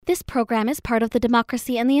This program is part of the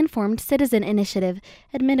Democracy and the Informed Citizen Initiative,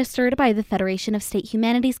 administered by the Federation of State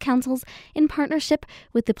Humanities Councils in partnership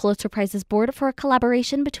with the Pulitzer Prizes Board for a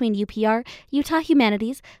collaboration between UPR, Utah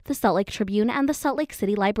Humanities, the Salt Lake Tribune, and the Salt Lake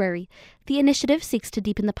City Library. The initiative seeks to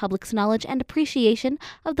deepen the public's knowledge and appreciation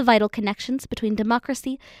of the vital connections between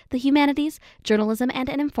democracy, the humanities, journalism, and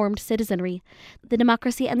an informed citizenry. The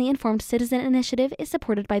Democracy and the Informed Citizen Initiative is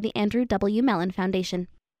supported by the Andrew W. Mellon Foundation.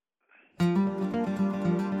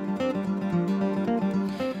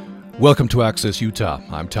 Welcome to Access Utah.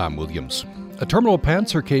 I'm Tom Williams. A terminal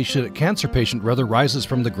cancer patient rises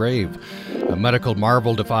from the grave. A medical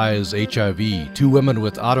marvel defies HIV. Two women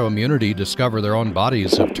with autoimmunity discover their own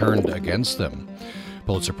bodies have turned against them.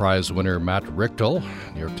 Pulitzer Prize winner Matt Richtel,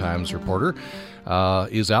 New York Times reporter,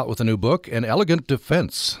 is out with a new book, An Elegant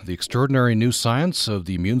Defense, The Extraordinary New Science of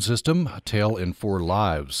the Immune System, A Tale in Four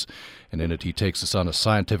Lives. And in it, he takes us on a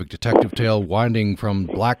scientific detective tale winding from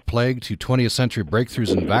Black Plague to 20th century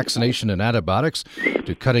breakthroughs in vaccination and antibiotics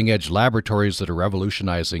to cutting-edge laboratories that are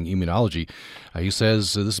revolutionizing immunology. He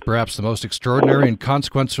says this is perhaps the most extraordinary and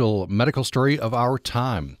consequential medical story of our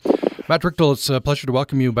time. Matt Richtel, it's a pleasure to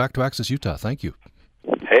welcome you back to Access Utah. Thank you.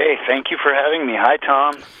 Hey, thank you for having me. Hi,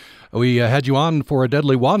 Tom. We had you on for A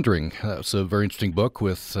Deadly Wandering. It's a very interesting book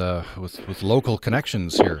with local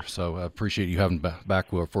connections here. So I appreciate you having back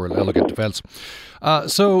for An Elegant Defense.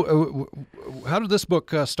 So how did this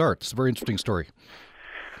book start? It's a very interesting story.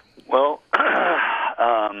 Well,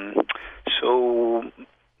 so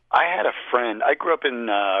I had a friend. I grew up in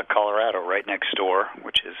Colorado, right next door,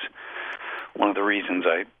 which is one of the reasons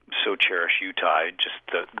I so cherish Utah. Just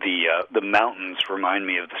the mountains remind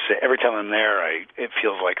me of the city. Every time I'm there, it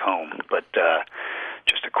feels like home. But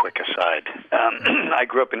just a quick aside, I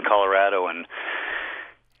grew up in Colorado,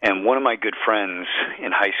 and one of my good friends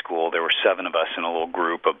in high school, there were 7 of us in a little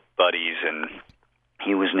group of buddies, and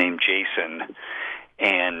he was named Jason.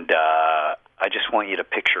 And I just want you to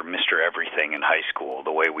picture Mr. Everything in high school,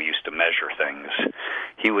 the way we used to measure things.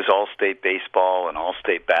 He was all-state baseball and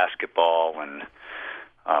all-state basketball, and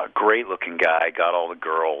great-looking guy, got all the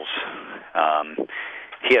girls.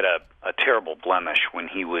 He had a terrible blemish when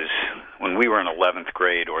we were in 11th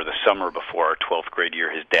grade, or the summer before our 12th grade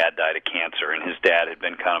year. His dad died of cancer, and his dad had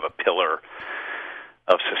been kind of a pillar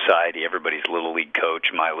of society, everybody's little league coach,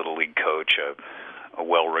 my little league coach, a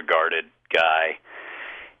well-regarded guy.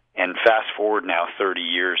 And fast forward now 30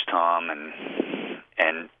 years, Tom,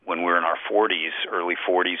 and when we're in our 40s, early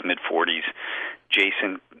 40s, mid-40s,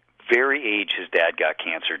 Jason, very age his dad got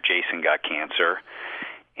cancer, Jason got cancer,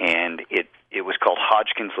 and it was called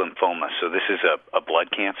Hodgkin's lymphoma. So this is a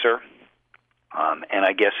blood cancer, and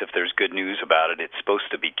I guess if there's good news about it, it's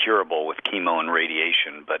supposed to be curable with chemo and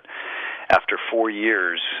radiation. But after 4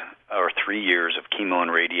 years or 3 years of chemo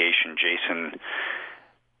and radiation, Jason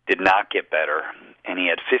did not get better, and he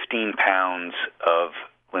had 15 pounds of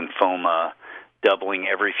lymphoma, doubling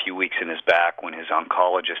every few weeks in his back, when his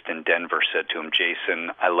oncologist in Denver said to him, Jason,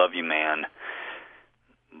 I love you, man,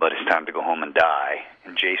 but it's time to go home and die.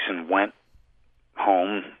 And Jason went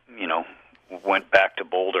home, went back to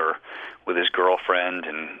Boulder with his girlfriend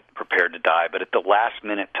and prepared to die. But at the last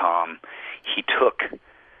minute, Tom, he took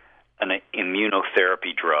an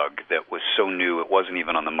immunotherapy drug that was so new it wasn't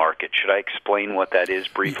even on the market. Should I explain what that is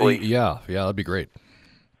briefly? Yeah, that'd be great.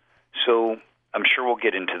 So I'm sure we'll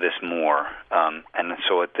get into this more, and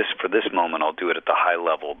so for this moment I'll do it at the high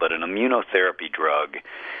level. But an immunotherapy drug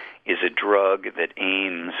is a drug that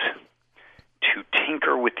aims to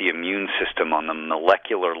tinker with the immune system on the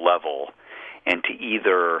molecular level and to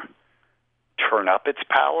either turn up its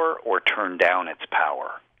power or turn down its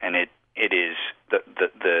power. And it is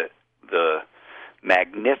the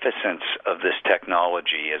magnificence of this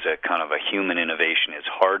technology as a kind of a human innovation is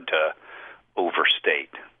hard to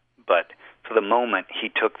overstate. But for the moment, he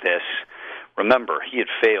took this. Remember, he had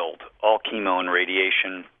failed all chemo and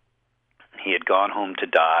radiation. He had gone home to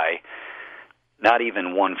die, not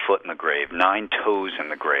even 1 foot in the grave, 9 toes in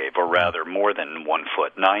the grave, or rather more than 1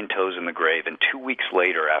 foot, 9 toes in the grave. And 2 weeks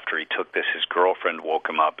later, after he took this, his girlfriend woke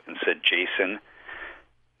him up and said, Jason,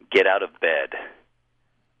 get out of bed.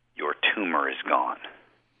 Your tumor is gone.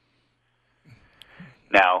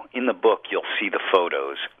 Now, in the book, you'll see the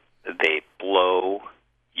photos. They blow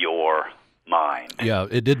your mind. Yeah,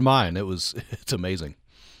 it did mine. It's amazing.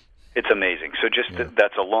 It's amazing. So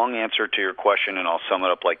that's a long answer to your question, and I'll sum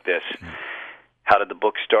it up like this. How did the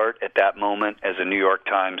book start? At that moment, as a New York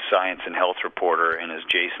Times science and health reporter and as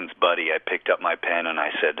Jason's buddy, I picked up my pen and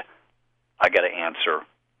I said, I got to answer,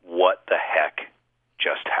 what the heck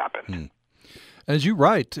just happened? As you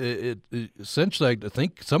write, it essentially, I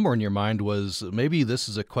think somewhere in your mind was maybe this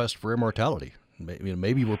is a quest for immortality.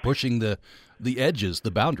 Maybe we're pushing the edges,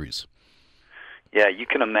 the boundaries. Yeah, you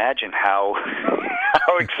can imagine how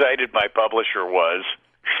how excited my publisher was,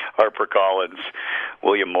 HarperCollins,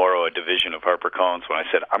 William Morrow, a division of HarperCollins, when I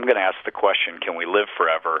said, I'm going to ask the question, can we live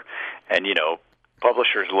forever? And,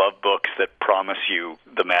 publishers love books that promise you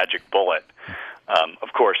the magic bullet.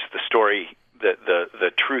 Of course, the story,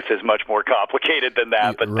 the truth is much more complicated than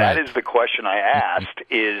that, but right. That is the question I asked,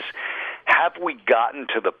 is have we gotten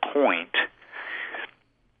to the point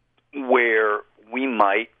where we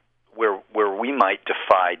might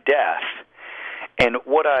defy death? And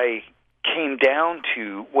what I came down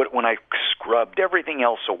to, when I scrubbed everything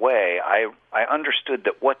else away, I understood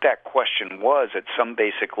that what that question was at some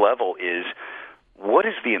basic level is, what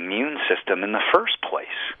is the immune system in the first place?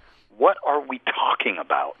 What are we talking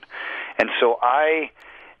about? And so I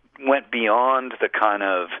went beyond the kind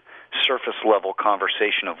of surface level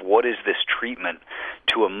conversation of what is this treatment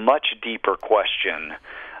to a much deeper question,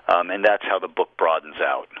 and that's how the book broadens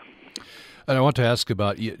out. And I want to ask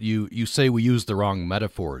about, you say we use the wrong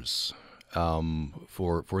metaphors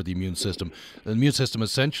for the immune system. The immune system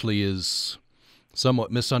essentially is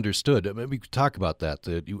somewhat misunderstood. Maybe we could talk about that.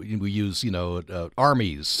 We use,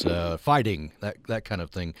 armies fighting, that kind of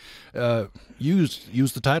thing.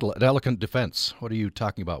 Use the title, An Elegant Defense. What are you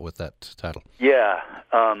talking about with that title? Yeah.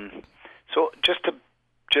 So just to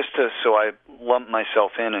so I lump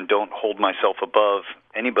myself in and don't hold myself above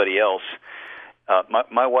anybody else.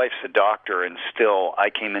 My wife's a doctor, and still I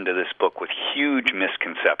came into this book with huge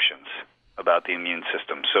misconceptions about the immune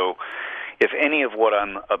system. So if any of what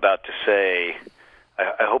I'm about to say,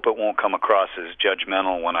 I hope it won't come across as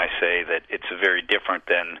judgmental when I say that it's very different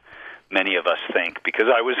than many of us think, because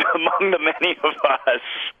I was among the many of us.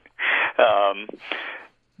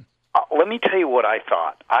 Let me tell you what I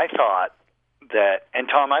thought. I thought that, and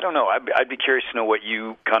Tom, I don't know, I'd be curious to know what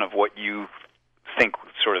you think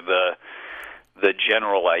sort of the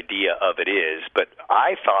general idea of it is, but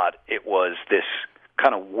I thought it was this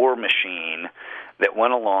kind of war machine that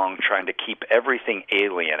went along trying to keep everything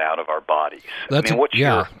alien out of our bodies.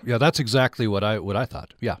 Yeah, that's exactly what I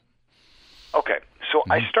thought. Yeah. Okay, so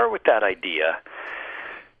I start with that idea,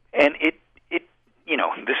 and it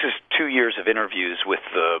this is 2 years of interviews with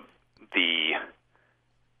the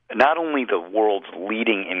not only the world's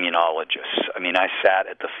leading immunologists. I mean, I sat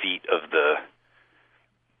at the feet of the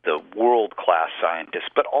world-class scientists,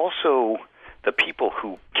 but also the people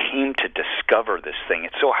who came to discover this thing.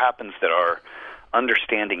 It so happens that our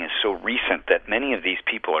understanding is so recent that many of these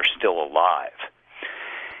people are still alive.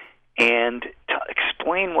 And to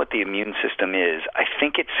explain what the immune system is, I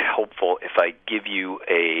think it's helpful if I give you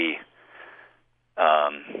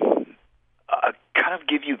kind of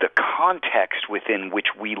give you the context within which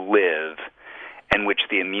we live and which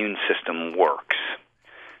the immune system works.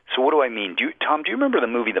 So what do I mean? Tom, do you remember the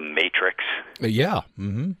movie The Matrix? Yeah.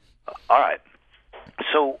 Mm-hmm. All right.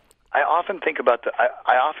 So I often think about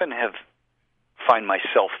I often find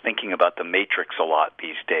myself thinking about The Matrix a lot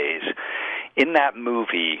these days. In that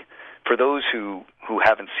movie, for those who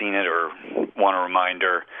haven't seen it or want a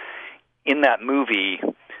reminder, in that movie,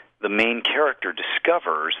 the main character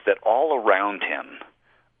discovers that all around him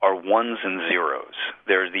are ones and zeros.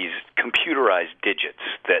 There are these computerized digits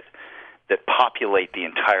that populate the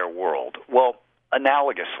entire world. Well,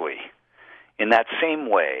 analogously, in that same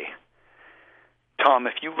way, Tom,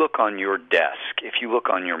 if you look on your desk, if you look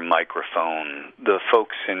on your microphone, the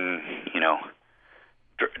folks in,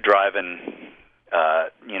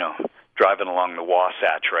 driving along the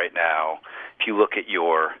Wasatch right now, if you look at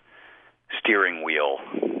your steering wheel,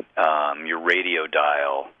 your radio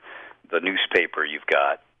dial, the newspaper you've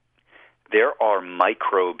got, there are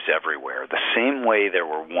microbes everywhere, the same way there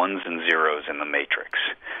were ones and zeros in the Matrix.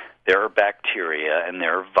 There are bacteria, and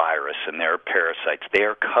there are virus, and there are parasites. They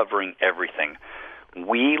are covering everything.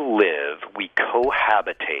 We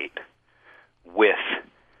cohabitate with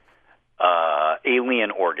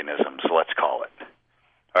alien organisms, let's call it.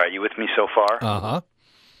 All right, you with me so far? Uh-huh.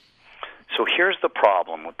 So here's the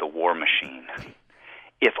problem with the war machine.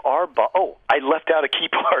 If our I left out a key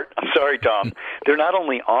part. I'm sorry, Tom. They're not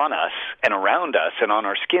only on us and around us and on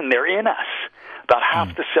our skin, they're in us. About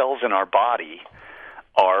half the cells in our body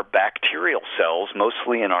are bacterial cells,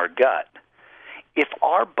 mostly in our gut. If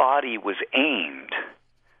our body was aimed,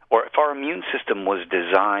 or if our immune system was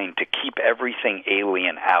designed to keep everything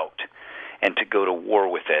alien out and to go to war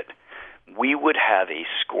with it, we would have a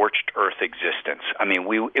scorched earth existence. I mean,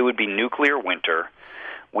 it would be nuclear winter.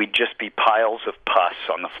 We'd just be piles of pus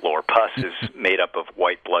on the floor. Pus is made up of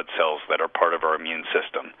white blood cells that are part of our immune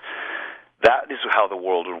system. That is how the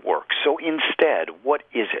world would work. So instead, what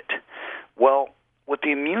is it? Well, what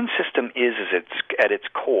the immune system is it's at its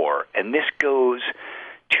core, and this goes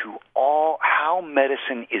to all how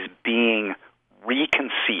medicine is being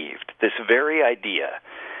reconceived. This very idea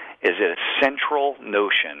is a central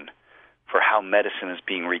notion for how medicine is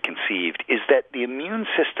being reconceived, is that the immune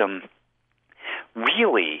system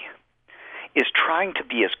really is trying to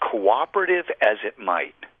be as cooperative as it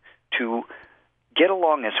might, to get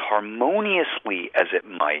along as harmoniously as it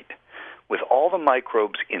might with all the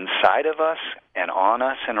microbes inside of us and on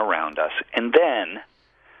us and around us. And then,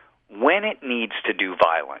 when it needs to do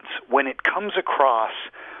violence, when it comes across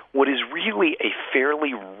what is really a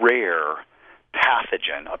fairly rare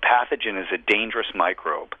pathogen, a pathogen is a dangerous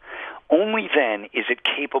microbe, only then is it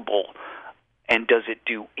capable and does it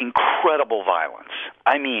do incredible violence.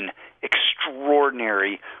 I mean,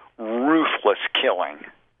 extraordinary, ruthless killing.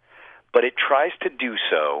 But it tries to do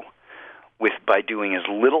so by doing as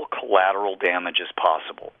little collateral damage as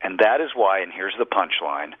possible. And that is why, and here's the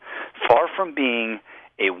punchline, far from being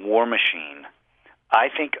a war machine, I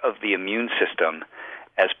think of the immune system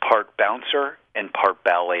as part bouncer and part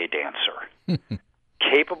ballet dancer.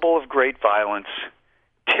 Capable of great violence,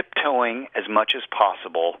 tiptoeing as much as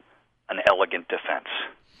possible, an elegant defense.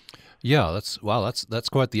 Yeah, that's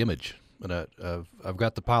quite the image. And I've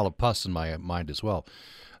got the pile of pus in my mind as well.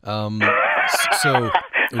 I'm sorry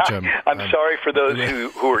for those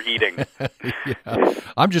who are eating. Yeah.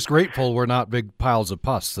 I'm just grateful we're not big piles of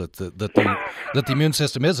pus. That the immune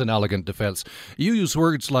system is an elegant defense. You use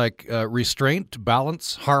words like restraint,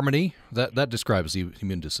 balance, harmony. That describes the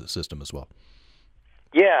immune system as well.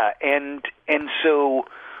 Yeah, and so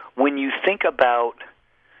when you think about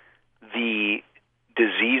the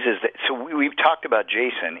diseases we've talked about,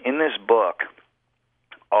 Jason, in this book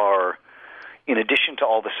are, in addition to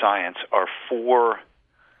all the science, are 4,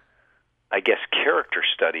 I guess, character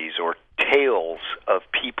studies or tales of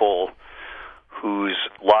people whose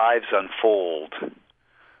lives unfold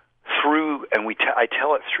through, and I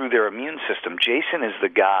tell it through their immune system. Jason is the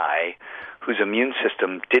guy whose immune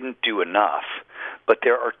system didn't do enough, but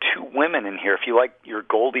there are 2 women in here, if you like your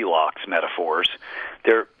Goldilocks metaphors,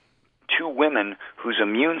 there are 2 women whose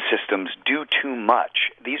immune systems do too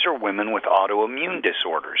much. These are women with autoimmune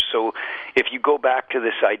disorders. So if you go back to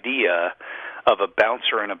this idea of a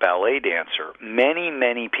bouncer and a ballet dancer, many,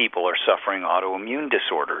 many people are suffering autoimmune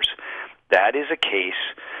disorders. That is a case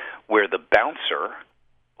where the bouncer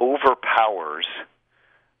overpowers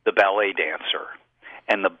the ballet dancer,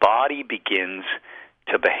 and the body begins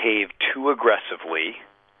to behave too aggressively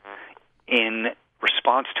in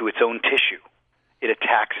response to its own tissue. It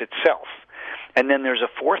attacks itself. And then there's a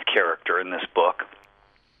 4th character in this book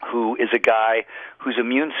who is a guy whose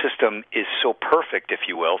immune system is so perfect, if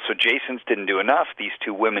you will. So Jason's didn't do enough. These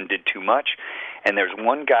 2 women did too much. And there's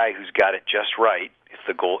one guy who's got it just right,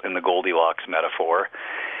 in the Goldilocks metaphor.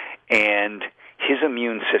 And his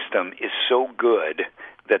immune system is so good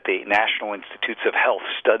that the National Institutes of Health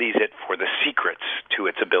studies it for the secrets to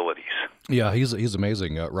its abilities. Yeah, he's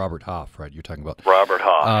amazing. Robert Hoff, right? You're talking about Robert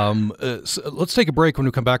Hoff. So let's take a break. When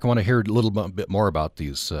we come back, I want to hear a little bit more about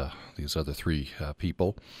these other 3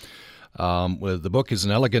 people. The book is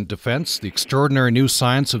An Elegant Defense, The Extraordinary New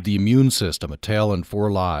Science of the Immune System, A Tale in 4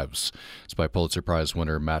 Lives. It's by Pulitzer Prize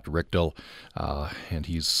winner Matt Richtel, and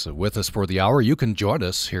he's with us for the hour. You can join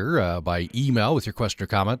us here by email with your question or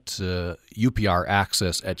comment,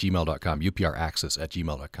 upraccess@gmail.com,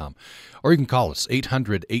 upraccess@gmail.com. Or you can call us,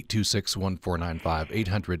 800-826-1495,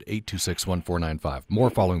 800-826-1495. More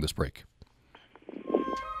following this break.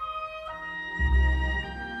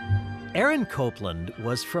 Aaron Copland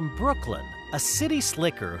was from Brooklyn, a city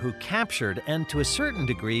slicker who captured and to a certain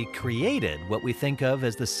degree created what we think of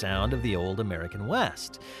as the sound of the old American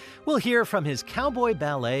West. We'll hear from his cowboy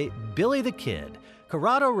ballet, Billy the Kid.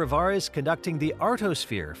 Corrado Rivera's conducting the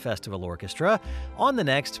Artosphere Festival Orchestra on the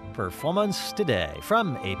next Performance Today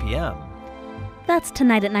from APM. That's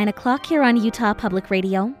tonight at 9 o'clock here on Utah Public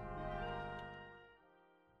Radio.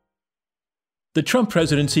 The Trump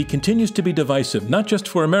presidency continues to be divisive, not just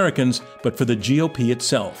for Americans, but for the GOP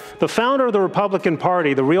itself. The founder of the Republican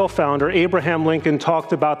Party, the real founder, Abraham Lincoln,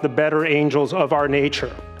 talked about the better angels of our nature.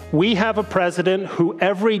 We have a president who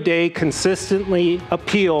every day consistently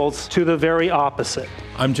appeals to the very opposite.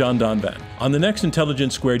 I'm John Donvan. On the next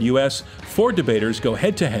Intelligence Squared US, 4 debaters go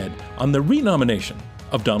head-to-head on the renomination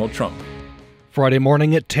of Donald Trump. Friday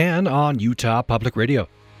morning at 10 on Utah Public Radio.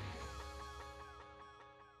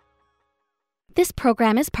 This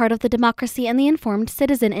program is part of the Democracy and the Informed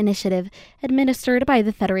Citizen Initiative, administered by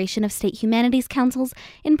the Federation of State Humanities Councils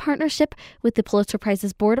in partnership with the Pulitzer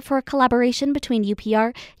Prizes Board for a collaboration between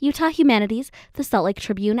UPR, Utah Humanities, the Salt Lake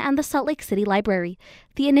Tribune, and the Salt Lake City Library.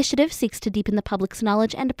 The initiative seeks to deepen the public's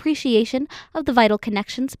knowledge and appreciation of the vital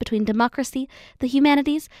connections between democracy, the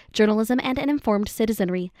humanities, journalism, and an informed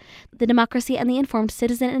citizenry. The Democracy and the Informed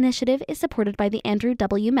Citizen Initiative is supported by the Andrew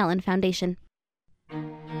W. Mellon Foundation.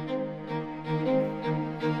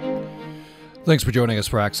 Thanks for joining us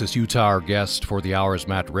for Access Utah. Our guest for the hour is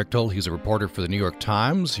Matt Richtel. He's a reporter for the New York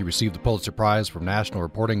Times. He received the Pulitzer Prize from National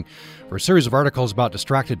Reporting for a series of articles about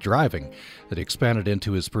distracted driving that he expanded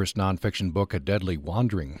into his first nonfiction book, A Deadly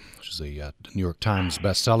Wandering, which is a New York Times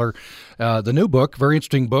bestseller. The new book, very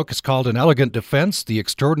interesting book, is called An Elegant Defense, The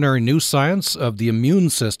Extraordinary New Science of the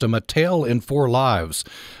Immune System, A Tale in Four Lives.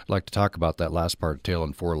 I'd like to talk about that last part, Tale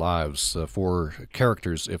in Four Lives, four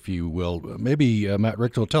characters, if you will. Maybe, Matt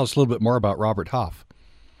Richtel, tell us a little bit more about Robert Hoff.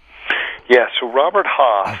 Yeah, so Robert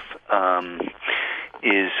Hoff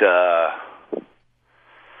is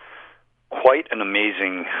quite an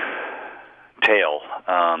amazing tale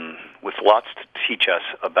with lots to teach us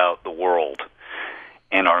about the world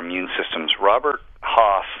and our immune systems. Robert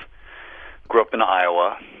Hoff grew up in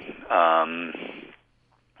Iowa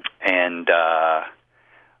and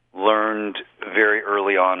learned very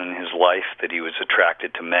early on in his life that he was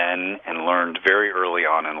attracted to men, and learned very early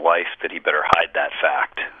on in life that he better hide that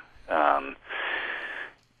fact.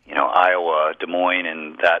 Iowa, Des Moines,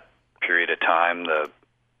 in that period of time, the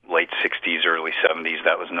late 60s, early 70s,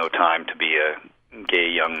 that was no time to be a gay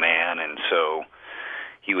young man, and so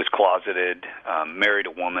he was closeted, married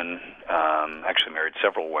a woman, actually married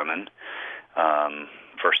several women,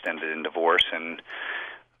 first ended in divorce, and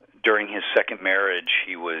during his second marriage,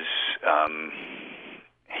 he was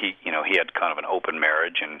he had kind of an open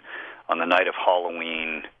marriage, and on the night of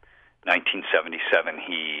Halloween, 1977,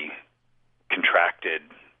 he contracted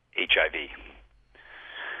HIV.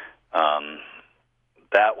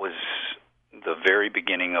 That was the very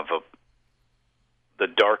beginning of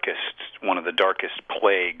one of the darkest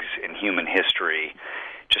plagues in human history.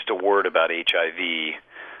 Just a word about HIV.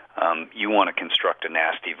 You want to construct a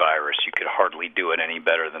nasty virus, you could hardly do it any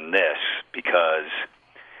better than this, because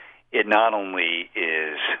it not only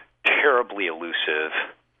is terribly elusive,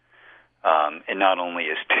 it not only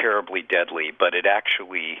is terribly deadly, but it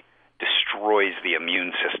actually destroys the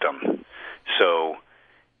immune system. So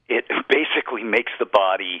it basically makes the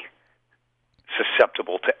body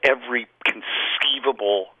susceptible to every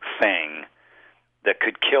conceivable thing that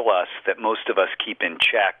could kill us, that most of us keep in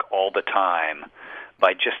check all the time,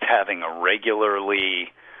 by just having a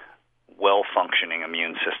regularly well-functioning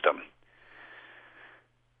immune system.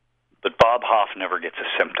 But Bob Hoff never gets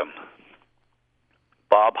a symptom.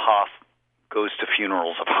 Bob Hoff goes to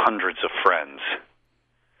funerals of hundreds of friends.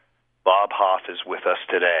 Bob Hoff is with us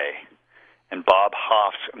today. And Bob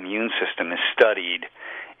Hoff's immune system is studied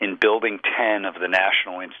in Building 10 of the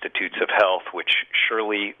National Institutes of Health, which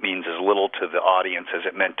surely means as little to the audience as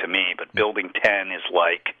it meant to me, but Building 10 is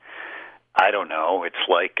like, I don't know, it's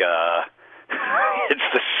like it's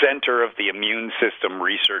the center of the immune system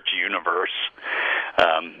research universe.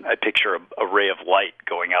 I picture a ray of light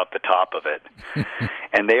going out the top of it.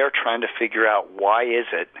 And they are trying to figure out, why is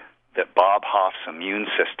it that Bob Hoff's immune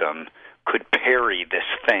system could parry this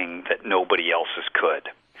thing that nobody else's could?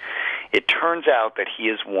 It turns out that he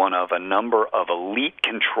is one of a number of elite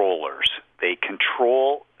controllers. They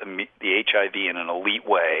control the HIV in an elite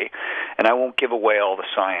way, and I won't give away all the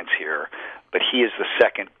science here, but he is the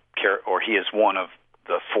second, he is one of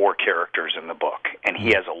the four characters in the book, and he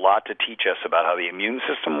has a lot to teach us about how the immune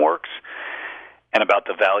system works and about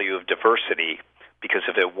the value of diversity, because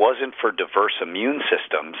if it wasn't for diverse immune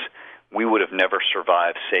systems, we would have never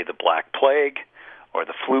survived, say, the Black Plague or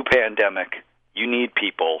the flu pandemic. You need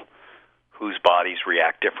people whose bodies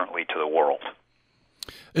react differently to the world.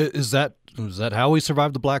 Is that how we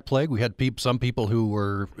survived the Black Plague? We had some people who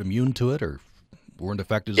were immune to it or weren't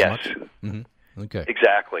affected as much? Mm-hmm. Okay.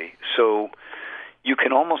 Exactly. So you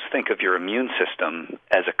can almost think of your immune system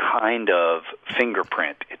as a kind of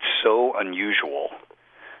fingerprint. It's so unusual,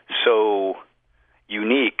 so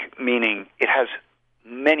unique, meaning it has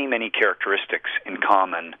many, many characteristics in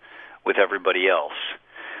common with everybody else.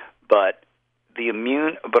 But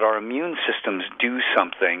our immune systems do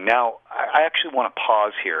something. Now, I actually want to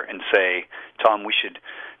pause here and say, Tom,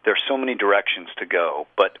 there's so many directions to go,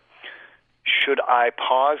 but should I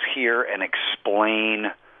pause here and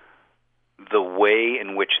explain the way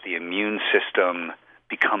in which the immune system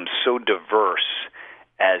becomes so diverse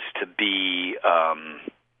as to be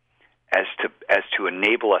as to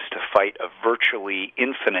enable us to fight a virtually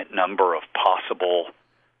infinite number of possible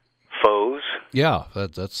foes. Yeah,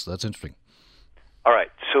 that's interesting. All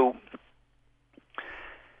right, so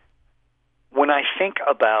when I think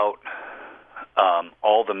about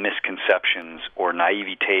all the misconceptions or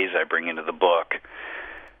naivetes I bring into the book,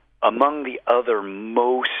 among the other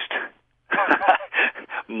most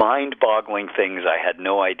mind-boggling things I had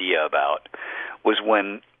no idea about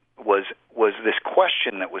was this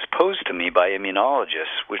question that was posed to me by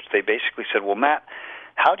immunologists, which they basically said, well, Matt,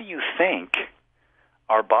 how do you think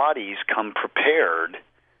our bodies come prepared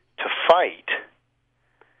to fight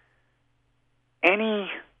any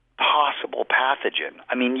possible pathogen?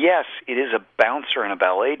 I mean, yes, it is a bouncer and a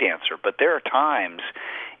ballet dancer, but there are times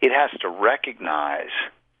it has to recognize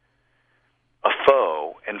a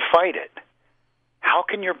foe and fight it. How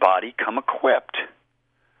can your body come equipped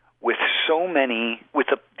with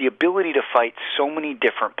the ability to fight so many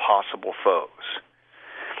different possible foes?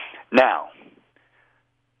 Now,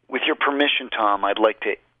 with your permission, Tom, I'd like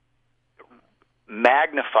to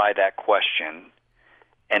magnify that question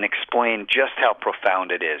and explain just how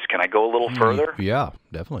profound it is. Can I go a little further? Yeah,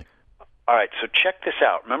 definitely. All right, so check this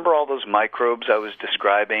out. Remember all those microbes I was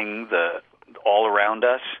describing all around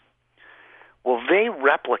us? Well, they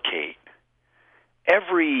replicate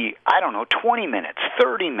every, 20 minutes,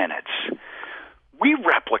 30 minutes. We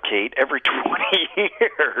replicate every 20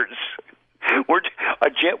 years.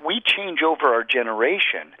 We change over our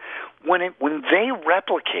generation. When they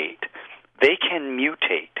replicate, they can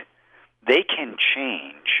mutate. They can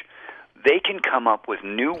change. They can come up with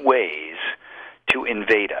new ways to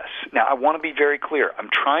invade us. Now, I want to be very clear. I'm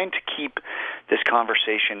trying to keep this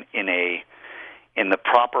conversation in the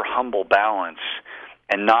proper humble balance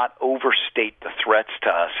and not overstate the threats to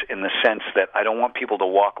us in the sense that I don't want people to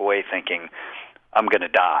walk away thinking, I'm going to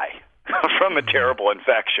die from a terrible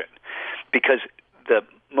infection. Because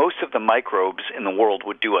most of the microbes in the world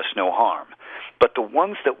would do us no harm. But the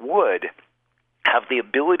ones that would have the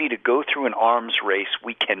ability to go through an arms race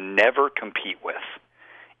we can never compete with.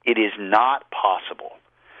 It is not possible.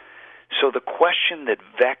 So the question that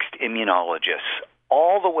vexed immunologists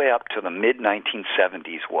all the way up to the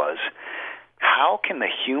mid-1970s was, how can the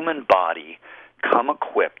human body come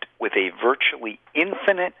equipped with a virtually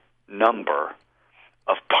infinite number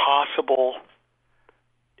of possible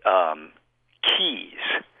keys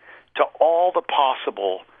to all the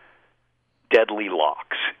possible deadly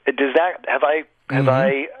locks? Have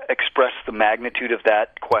I expressed the magnitude of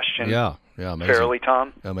that question? Yeah, amazing. Fairly,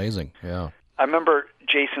 Tom? Amazing, yeah. I remember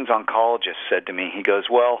Jason's oncologist said to me, he goes,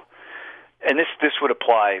 well, and this would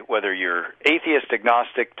apply whether you're atheist,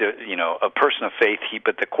 agnostic, a person of faith.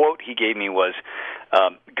 But the quote he gave me was,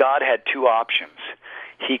 God had two options.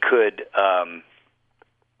 He could.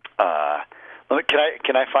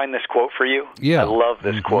 Can I find this quote for you? Yeah. I love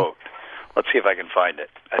this quote. Let's see if I can find it.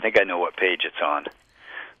 I think I know what page it's on.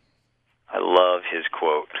 I love his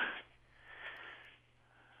quote.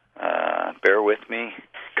 Bear with me.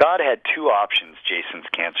 God had two options, Jason's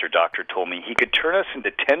cancer doctor told me. He could turn us into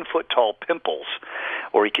 10-foot-tall pimples,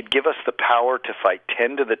 or he could give us the power to fight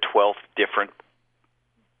 10 to the 12th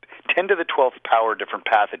power different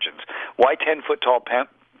pathogens. Why 10-foot-tall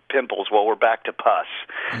pimples? Well, we're back to pus.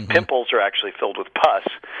 Pimples are actually filled with pus,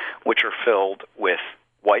 which are filled with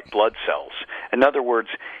white blood cells. In other words,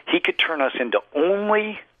 he could turn us into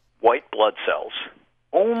only white blood cells,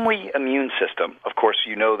 only immune system. Of course,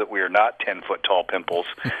 you know that we are not 10-foot-tall pimples,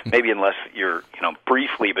 maybe unless you're,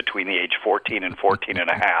 briefly between the age 14 and 14 and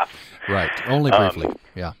a half. Right, only briefly,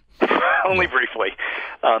 yeah. Only briefly.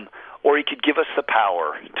 Or he could give us the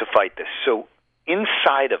power to fight this. So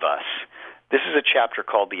inside of us, this is a chapter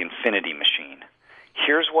called The Infinity Machine.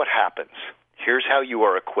 Here's what happens. Here's how you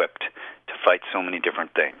are equipped to fight so many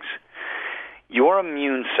different things. Your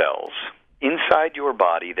immune cells, inside your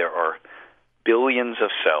body, there are billions of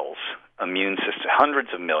cells, immune system, hundreds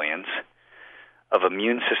of millions of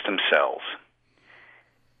immune system cells.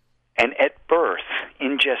 And at birth,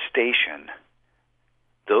 in gestation,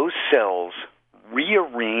 those cells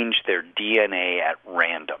rearrange their DNA at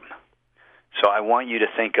random. So I want you to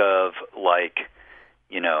think of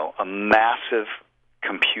a massive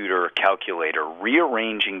computer calculator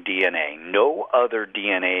rearranging DNA. No other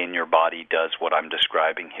DNA in your body does what I'm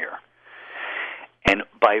describing here. And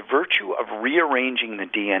by virtue of rearranging the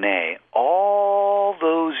DNA, all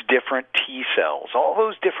those different T cells, all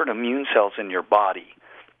those different immune cells in your body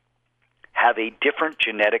have a different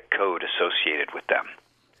genetic code associated with them.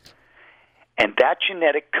 And that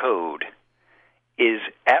genetic code is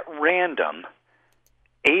at random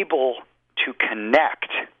able to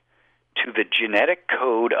connect to the genetic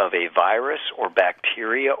code of a virus or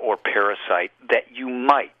bacteria or parasite that you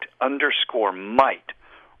might, underscore might,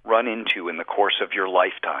 run into in the course of your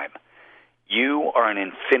lifetime. You are an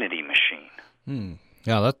infinity machine.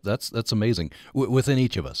 Yeah, that's amazing. Within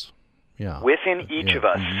each of us. Yeah. Within each of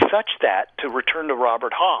us, such that, to return to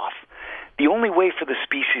Robert Hoff, the only way for the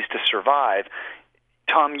species to survive,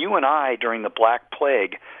 Tom, you and I, during the Black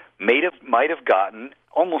Plague, might have gotten,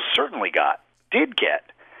 almost certainly did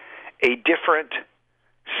get, a different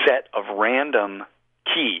set of random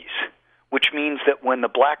keys, which means that when the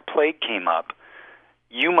Black Plague came up,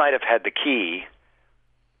 you might have had the key,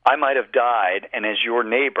 I might have died, and as your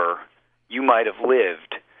neighbor, you might have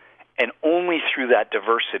lived, and only through that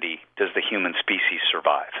diversity does the human species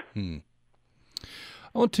survive. You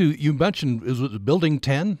mentioned, is it Building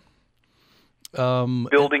 10?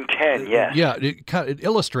 Building 10, yes. Yeah, it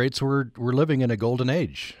illustrates we're living in a golden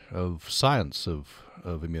age of science, of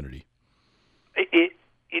immunity. It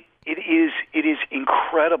is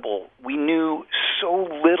incredible. We knew so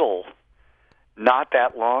little not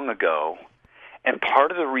that long ago, and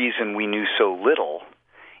part of the reason we knew so little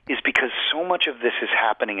is because so much of this is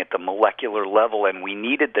happening at the molecular level, and we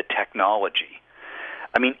needed the technology.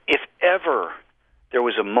 I mean, if ever there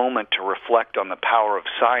was a moment to reflect on the power of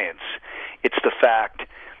science, it's the fact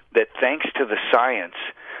that thanks to the science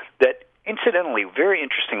that, incidentally, very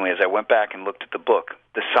interestingly, as I went back and looked at the book,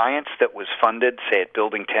 the science that was funded, say, at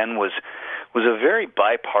Building 10 was a very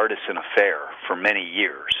bipartisan affair for many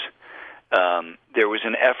years. There was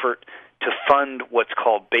an effort to fund what's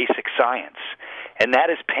called basic science, and that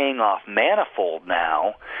is paying off manifold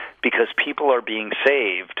now because people are being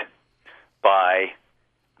saved by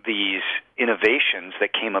these innovations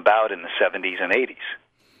that came about in the 70s and 80s.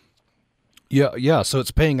 Yeah, so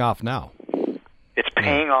it's paying off now. It's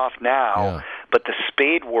paying off now, but the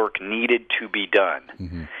spade work needed to be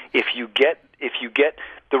done. If you get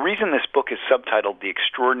the reason this book is subtitled The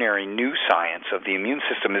Extraordinary New Science of the Immune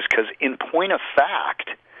System is because, in point of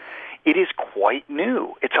fact, it is quite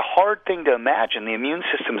new. It's a hard thing to imagine. The immune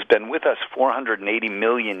system's been with us 480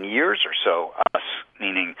 million years or so, us,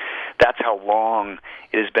 meaning that's how long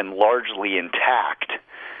it has been largely intact.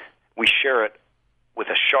 We share it with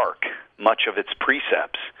a shark, much of its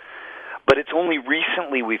precepts. But it's only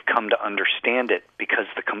recently we've come to understand it because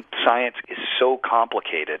the science is so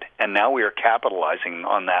complicated, and now we are capitalizing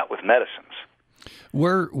on that with medicines.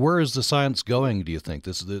 Where is the science going, do you think?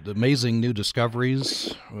 This is the amazing new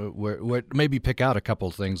discoveries? Maybe pick out a couple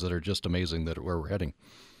of things that are just amazing where we're heading.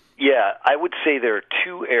 Yeah, I would say there are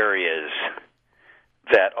two areas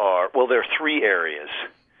there are three areas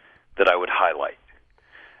that I would highlight.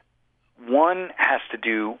 One has to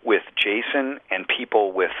do with Jason and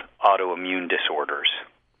people with autoimmune disorders.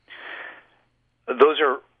 Those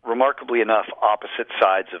are, remarkably enough, opposite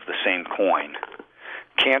sides of the same coin.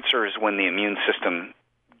 Cancer is when the immune system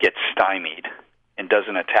gets stymied and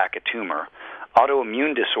doesn't attack a tumor.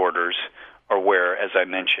 Autoimmune disorders are where, as I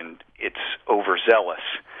mentioned, it's overzealous.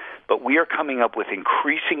 But we are coming up with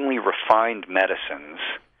increasingly refined medicines,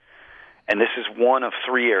 and this is one of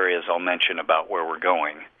three areas I'll mention about where we're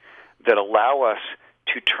going, that allow us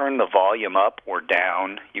to turn the volume up or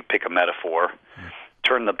down, you pick a metaphor,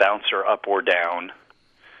 turn the bouncer up or down,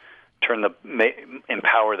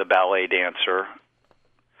 empower the ballet dancer.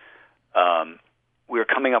 We're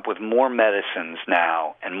coming up with more medicines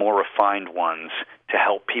now and more refined ones to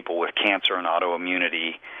help people with cancer and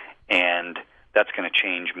autoimmunity, and that's going to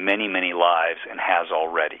change many, many lives and has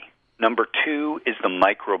already. Number two is the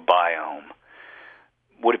microbiome.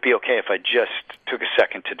 Would it be okay if I just took a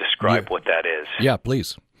second to describe what that is? Yeah,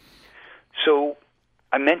 please. So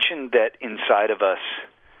I mentioned that inside of us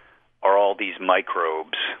are all these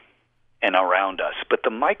microbes and around us, but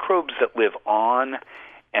the microbes that live on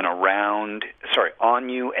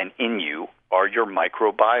you and in you are your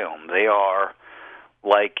microbiome. They are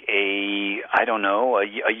like a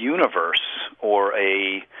universe or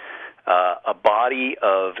a body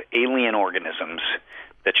of alien organisms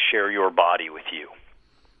that share your body with you.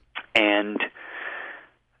 And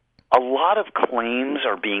a lot of claims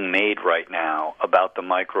are being made right now about the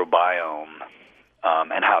microbiome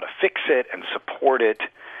and how to fix it and support it.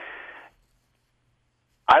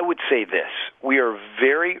 I would say this. We are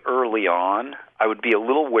very early on. I would be a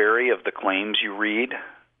little wary of the claims you read.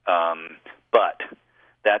 But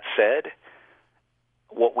that said,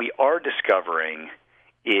 what we are discovering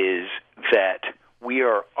is that we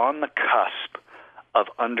are on the cusp of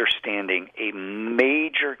understanding a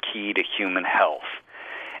major key to human health.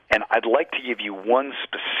 And I'd like to give you one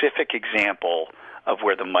specific example of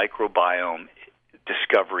where the microbiome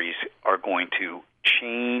discoveries are going to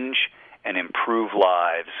change and improve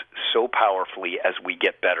lives so powerfully as we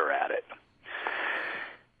get better at it.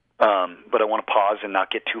 But I want to pause and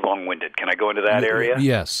not get too long-winded. Can I go into that area?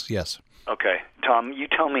 Yes. Okay. Tom, you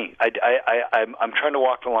tell me. I'm trying to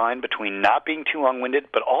walk the line between not being too long-winded,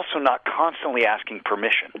 but also not constantly asking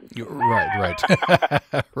permission. Right.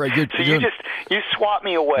 Right. So you swat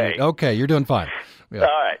me away. Okay, you're doing fine. Yeah.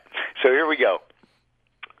 All right. So here we go.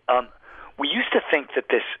 We used to think that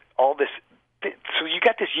so you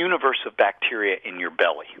got this universe of bacteria in your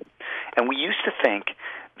belly, and we used to think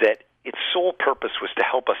that its sole purpose was to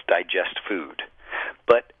help us digest food.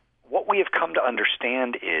 But what we have come to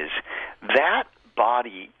understand is that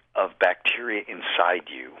body of bacteria inside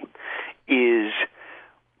you is,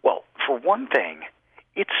 well, for one thing,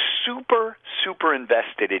 it's super, super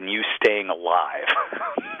invested in you staying alive.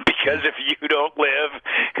 Because if you don't live,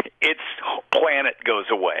 its planet goes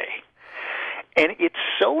away. And it's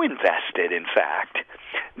so invested, in fact,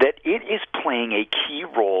 that it is playing a key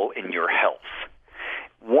role in your health.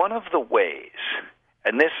 One of the ways,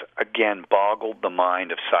 and this, again, boggled the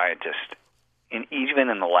mind of scientists even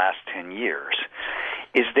in the last 10 years,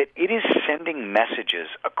 is that it is sending messages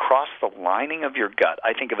across the lining of your gut.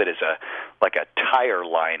 I think of it as like a tire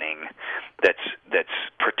lining that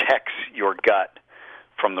protects your gut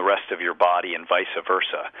from the rest of your body and vice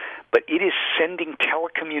versa. But it is sending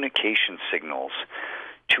telecommunication signals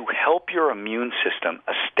to help your immune system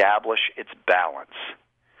establish its balance.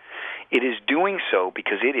 It is doing so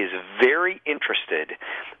because it is very interested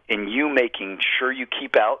in you making sure you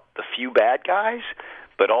keep out the few bad guys,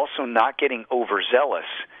 but also not getting overzealous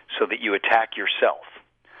so that you attack yourself.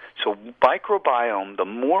 So microbiome, the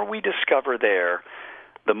more we discover there,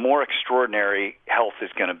 the more extraordinary health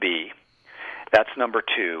is going to be. That's number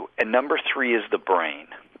 2. And number 3 is the brain.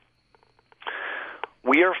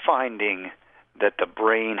 We are finding that the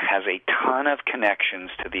brain has a ton of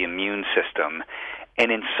connections to the immune system,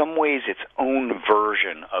 and in some ways its own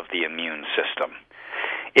version of the immune system.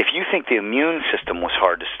 If you think the immune system was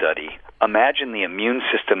hard to study, imagine the immune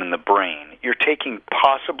system in the brain. You're taking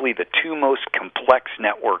possibly the 2 most complex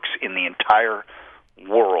networks in the entire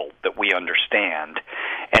world that we understand,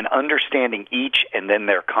 and understanding each and then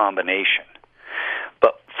their combination.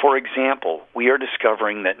 But, for example, we are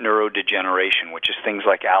discovering that neurodegeneration, which is things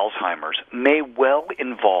like Alzheimer's, may well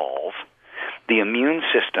involve the immune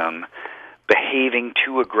system behaving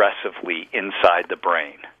too aggressively inside the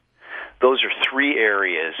brain. Those are 3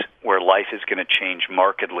 areas where life is going to change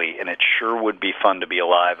markedly, and it sure would be fun to be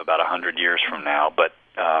alive about 100 years from now, but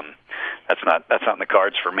that's not in the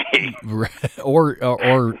cards for me.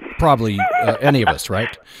 or probably any of us,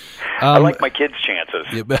 right? I like my kids'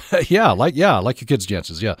 chances. Yeah, like your kids'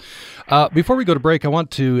 chances. Yeah. Before we go to break, I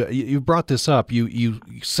want to. You brought this up. You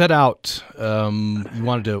set out. You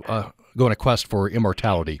wanted to go on a quest for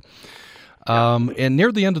immortality. And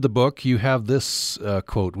near the end of the book, you have this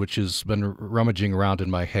quote, which has been rummaging around in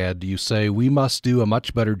my head. You say, "We must do a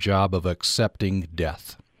much better job of accepting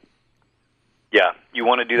death." Yeah, you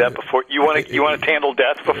want to do that before you want to handle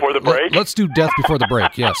death before the break? Let's do death before the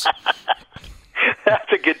break. Yes.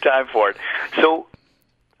 That's a good time for it. So,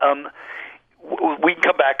 we can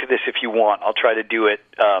come back to this if you want. I'll try to do it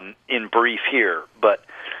in brief here. But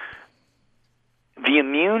the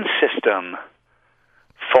immune system,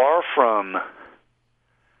 far from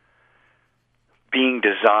being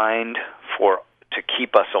designed to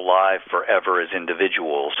keep us alive forever as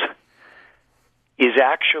individuals, is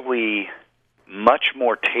actually much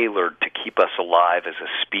more tailored to keep us alive as a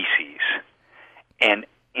species. And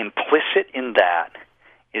implicit in that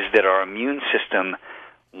is that our immune system,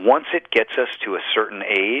 once it gets us to a certain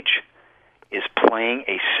age, is playing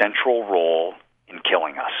a central role in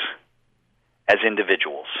killing us as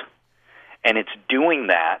individuals. And it's doing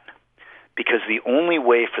that because the only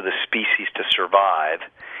way for the species to survive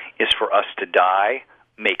is for us to die,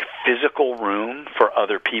 make physical room for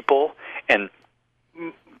other people, and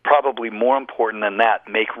probably more important than that,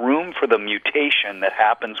 make room for the mutation that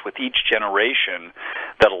happens with each generation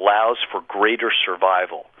that allows for greater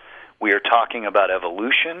survival. We are talking about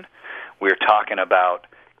evolution. We are talking about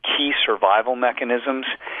key survival mechanisms.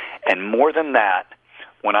 And more than that,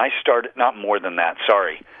 when I started, not more than that,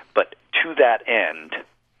 sorry, but to that end,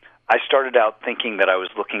 I started out thinking that I was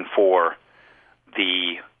looking for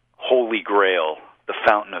the Holy Grail, the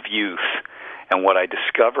fountain of youth. And what I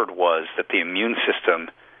discovered was that the immune system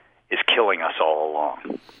is killing us all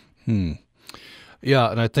along. Yeah,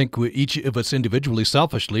 and I think each of us individually,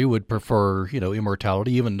 selfishly, would prefer,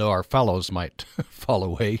 immortality, even though our fellows might fall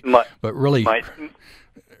away. But really,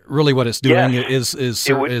 what it's doing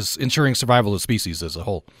is ensuring survival of species as a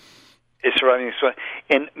whole. It's surviving,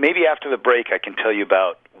 and maybe after the break, I can tell you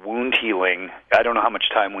about wound healing. I don't know how much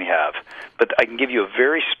time we have, but I can give you a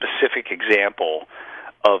very specific example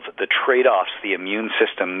of the trade-offs the immune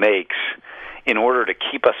system makes in order to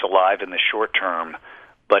keep us alive in the short term,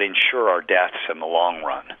 but ensure our deaths in the long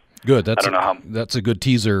run. Good. That's a good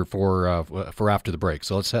teaser for after the break.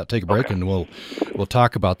 So let's take a break, and we'll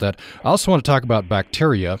talk about that. I also want to talk about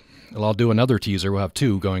bacteria. Well, I'll do another teaser. We'll have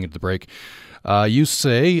two going into the break. You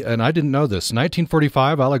say, and I didn't know this,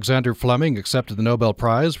 1945, Alexander Fleming accepted the Nobel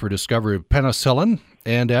Prize for discovery of penicillin,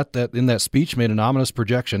 and in that speech made an ominous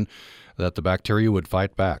projection that the bacteria would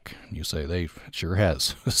fight back. You say it sure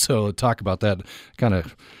has. So talk about that. Kind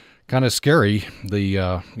of scary.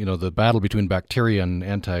 The battle between bacteria and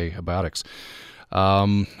antibiotics.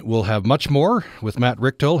 We'll have much more with Matt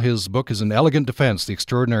Richtel. His book is An Elegant Defense: The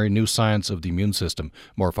Extraordinary New Science of the Immune System.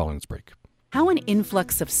 More following this break. How an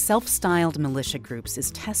influx of self-styled militia groups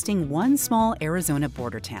is testing one small Arizona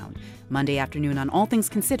border town. Monday afternoon on All Things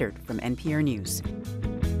Considered from NPR News.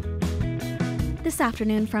 This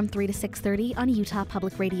afternoon from 3 to 6:30 on Utah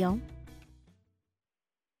Public Radio.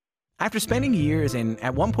 After spending years in,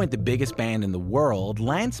 at one point, the biggest band in the world,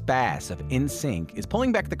 Lance Bass of NSYNC is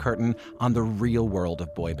pulling back the curtain on the real world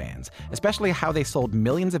of boy bands, especially how they sold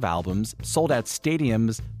millions of albums, sold out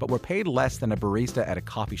stadiums, but were paid less than a barista at a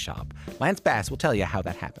coffee shop. Lance Bass will tell you how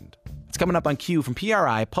that happened. It's coming up on Q from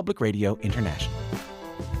PRI, Public Radio International.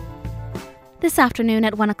 This afternoon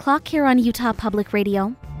at 1 o'clock here on Utah Public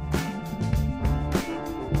Radio.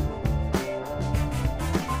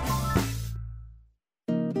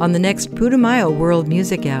 On the next Putumayo World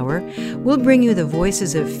Music Hour, we'll bring you the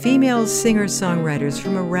voices of female singer-songwriters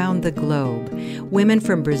from around the globe. Women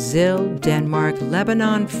from Brazil, Denmark,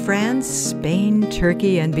 Lebanon, France, Spain,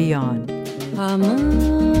 Turkey, and beyond.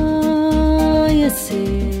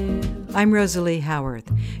 I'm Rosalie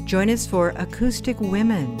Howarth. Join us for Acoustic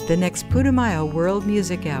Women, the next Putumayo World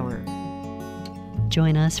Music Hour.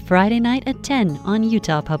 Join us Friday night at 10 on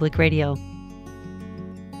Utah Public Radio.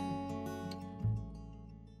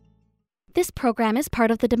 This program is part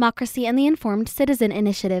of the Democracy and the Informed Citizen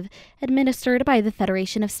Initiative, administered by the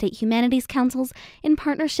Federation of State Humanities Councils in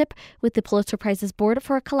partnership with the Pulitzer Prizes Board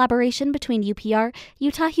for a collaboration between UPR,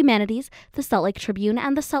 Utah Humanities, the Salt Lake Tribune,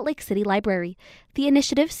 and the Salt Lake City Library. The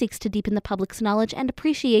initiative seeks to deepen the public's knowledge and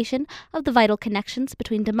appreciation of the vital connections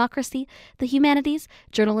between democracy, the humanities,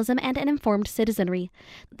 journalism, and an informed citizenry.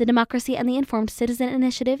 The Democracy and the Informed Citizen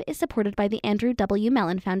Initiative is supported by the Andrew W.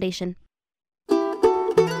 Mellon Foundation.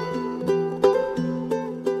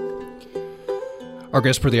 Our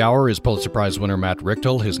guest for the hour is Pulitzer Prize winner Matt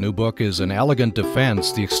Richtel. His new book is An Elegant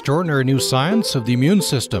Defense: The Extraordinary New Science of the Immune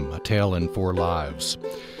System, A Tale in Four Lives.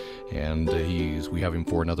 And we have him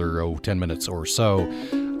for another 10 minutes or so.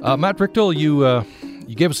 Matt Richtel, you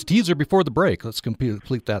gave us a teaser before the break. Let's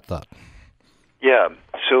complete that thought. Yeah,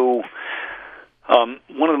 so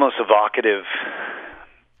one of the most evocative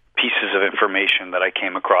pieces of information that I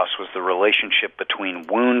came across was the relationship between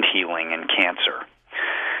wound healing and cancer.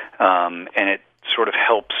 And it sort of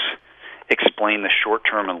helps explain the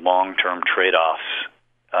short-term and long-term trade-offs.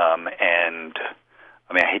 And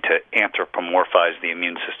I hate to anthropomorphize the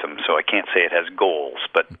immune system, so I can't say it has goals,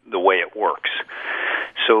 but the way it works.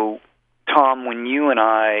 So, Tom, when you and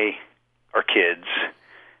I are kids,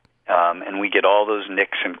 and we get all those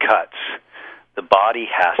nicks and cuts, the body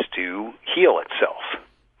has to heal itself,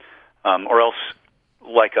 or else,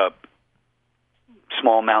 like a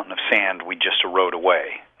small mountain of sand, we just erode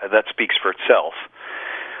away. That speaks for itself.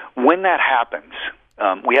 When that happens,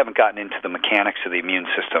 we haven't gotten into the mechanics of the immune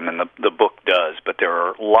system, and the book does, but there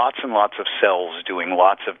are lots and lots of cells doing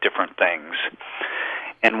lots of different things.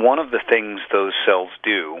 And one of the things those cells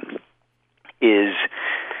do is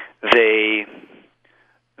they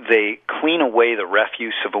clean away the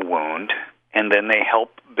refuse of a wound, and then they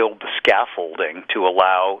help build the scaffolding to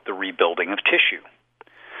allow the rebuilding of tissue.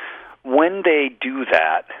 When they do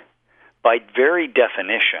that, by very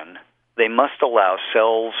definition, they must allow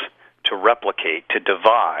cells to replicate, to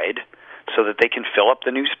divide, so that they can fill up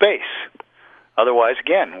the new space. Otherwise,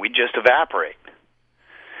 again, we just evaporate.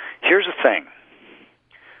 Here's the thing.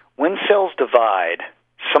 When cells divide,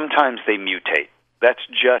 sometimes they mutate. That's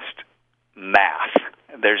just math.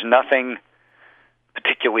 There's nothing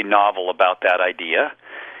particularly novel about that idea.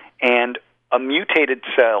 And a mutated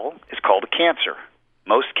cell is called a cancer.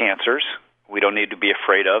 Most cancers, we don't need to be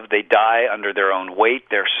afraid of. They die under their own weight.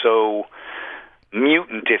 They're so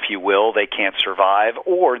mutant, if you will, they can't survive.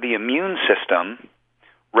 Or the immune system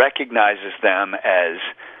recognizes them as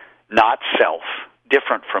not self,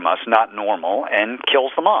 different from us, not normal, and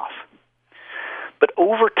kills them off. But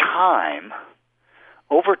over time,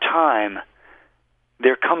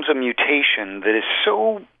 there comes a mutation that is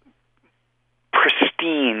so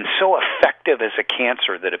pristine, so effective as a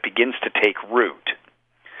cancer that it begins to take root.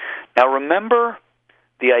 Now remember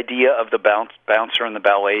the idea of the bouncer and the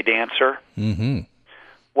ballet dancer? Mm-hmm.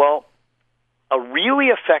 Well, a really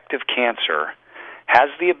effective cancer has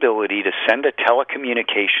the ability to send a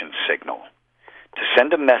telecommunications signal, to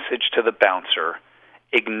send a message to the bouncer,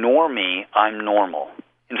 ignore me, I'm normal.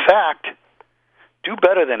 In fact, do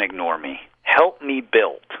better than ignore me, help me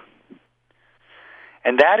build.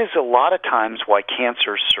 And that is a lot of times why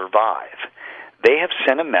cancers survive. They have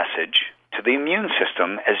sent a message to the immune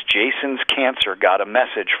system, as Jason's cancer got a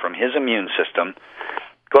message from his immune system,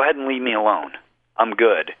 go ahead and leave me alone. I'm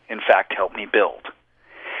good. In fact, help me build.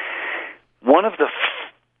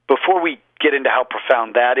 Before we get into how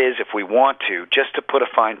profound that is, if we want to, just to put a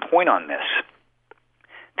fine point on this,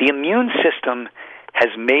 the immune system has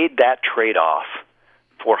made that trade-off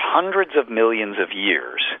for hundreds of millions of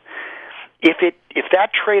years. If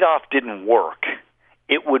that trade-off didn't work,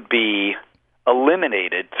 it would be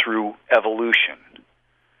eliminated through evolution.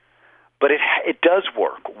 But it does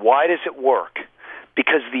work. Why does it work?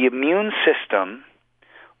 Because the immune system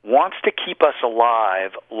wants to keep us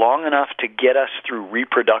alive long enough to get us through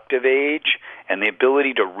reproductive age and the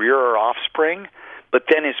ability to rear our offspring, but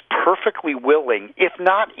then is perfectly willing, if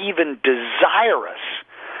not even desirous,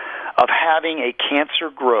 of having a cancer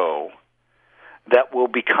grow that will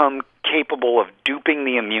become capable of duping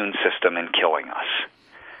the immune system and killing us.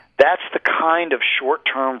 That's the kind of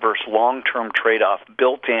short-term versus long-term trade-off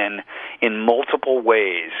built in multiple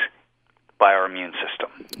ways by our immune system.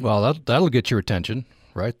 Well, that'll get your attention,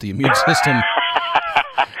 right? The immune system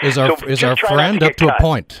is our friend up to a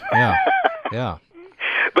point. Yeah, yeah.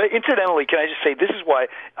 But incidentally, can I just say, this is why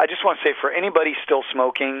I just want to say for anybody still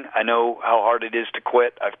smoking, I know how hard it is to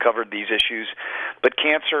quit. I've covered these issues. But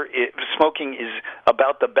smoking is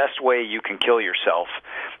about the best way you can kill yourself,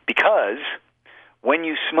 because when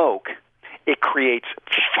you smoke, it creates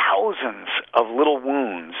thousands of little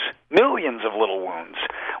wounds, millions of little wounds,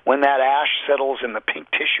 when that ash settles in the pink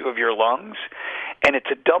tissue of your lungs. And it's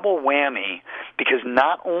a double whammy, because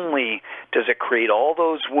not only does it create all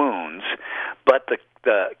those wounds, but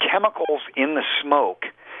the chemicals in the smoke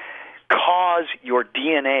cause your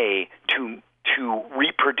DNA to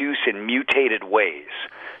reproduce in mutated ways.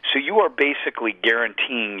 So you are basically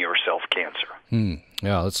guaranteeing yourself cancer.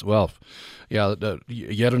 Yeah,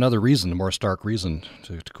 yet another reason, a more stark reason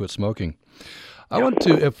to quit smoking. I want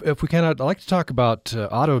to, if we can, I'd like to talk about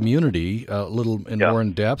autoimmunity a little more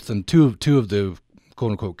in depth. And two of the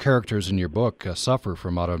quote-unquote characters in your book suffer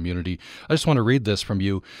from autoimmunity. I just want to read this from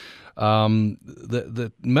you.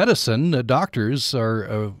 The medicine, doctors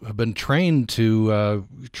have been trained to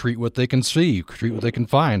treat what they can see, treat what they can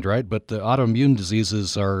find, right? But the autoimmune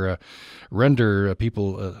diseases render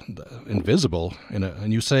people invisible.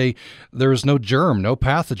 And you say there is no germ, no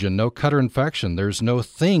pathogen, no cutter infection. There's no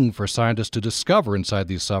thing for scientists to discover inside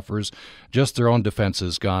these sufferers, just their own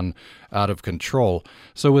defenses gone out of control.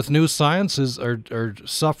 So with new science, are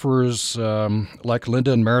sufferers like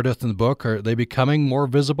Linda and Meredith in the book, are they becoming more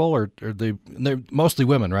visible, or they're mostly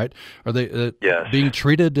women, right? Are they being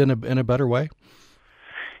treated in a better way?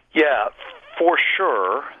 Yeah, for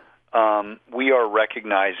sure. We are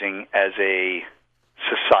recognizing as a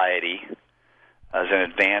society, as an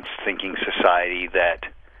advanced thinking society, that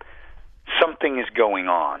something is going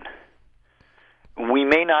on. We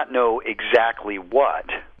may not know exactly what,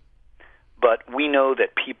 but we know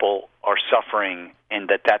that people are suffering and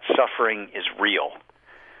that suffering is real.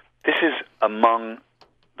 This is among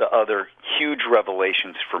the other huge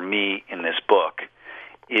revelations for me in this book,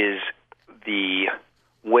 is the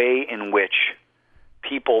way in which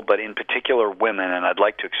people, but in particular women, and I'd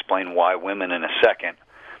like to explain why women in a second,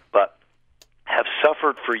 but have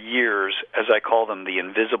suffered for years, as I call them, the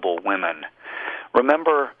invisible women.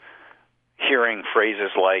 Remember hearing phrases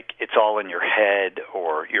like, it's all in your head,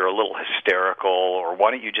 or you're a little hysterical, or why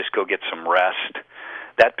don't you just go get some rest?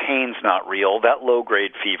 That pain's not real. That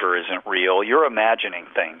low-grade fever isn't real. You're imagining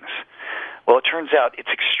things. Well, it turns out it's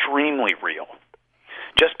extremely real.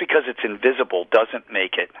 Just because it's invisible doesn't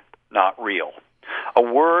make it not real. A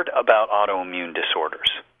word about autoimmune disorders.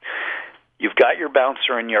 You've got your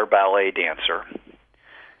bouncer and your ballet dancer.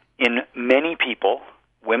 In many people,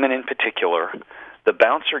 women in particular, the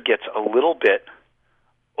bouncer gets a little bit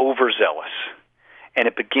overzealous, and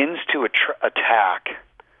it begins to attack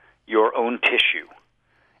your own tissue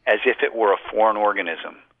as if it were a foreign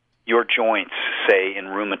organism. Your joints, say in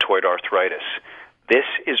rheumatoid arthritis. This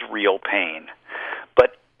is real pain.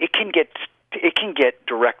 But it can get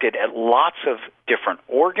directed at lots of different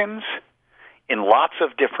organs in lots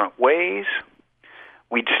of different ways.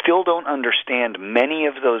 We still don't understand many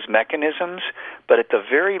of those mechanisms, but at the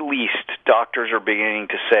very least, doctors are beginning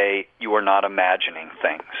to say you are not imagining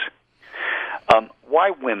things.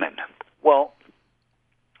 Why women? Well,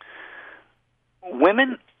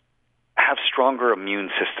 women have stronger immune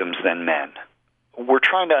systems than men. We're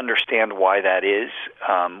trying to understand why that is.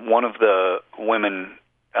 One of the women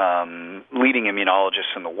leading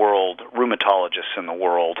immunologists in the world, rheumatologists in the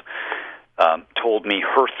world, told me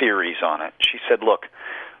her theories on it. She said, look,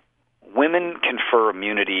 women confer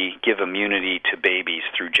immunity, give immunity to babies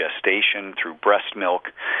through gestation, through breast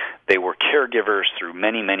milk. They were caregivers through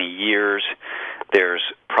many, many years. There's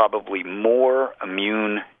probably more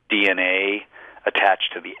immune DNA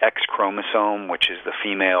attached to the X chromosome, which is the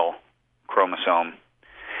female chromosome.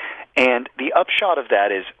 And the upshot of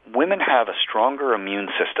that is women have a stronger immune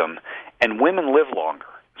system, and women live longer.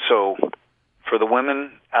 So for the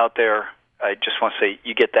women out there, I just want to say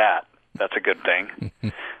you get that. That's a good thing.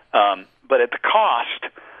 But at the cost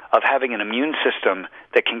of having an immune system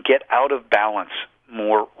that can get out of balance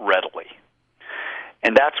more readily.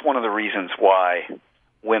 And that's one of the reasons why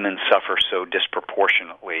women suffer so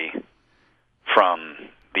disproportionately from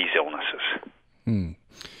these illnesses. And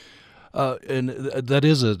that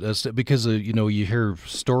is because you hear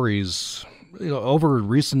stories over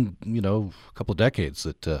recent couple of decades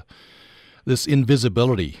that this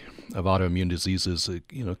invisibility of autoimmune diseases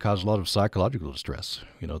cause a lot of psychological distress.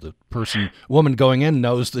 The woman going in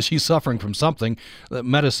knows that she's suffering from something that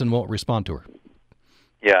medicine won't respond to her.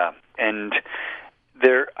 Yeah, and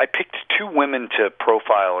I picked two women to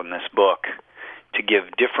profile in this book to give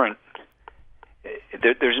different.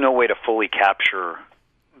 There's no way to fully capture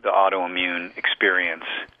the autoimmune experience,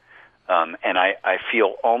 and I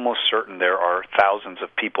feel almost certain there are thousands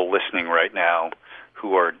of people listening right now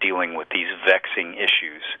who are dealing with these vexing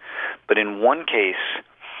issues. But in one case,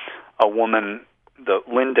 a woman,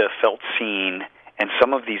 Linda, felt seen, and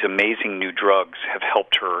some of these amazing new drugs have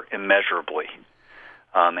helped her immeasurably.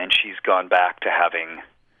 And she's gone back to having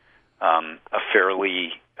a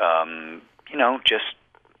fairly, just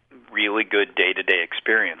really good day-to-day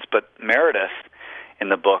experience. But Meredith, in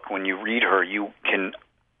the book, when you read her, you can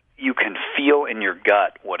feel in your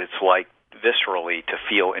gut what it's like viscerally to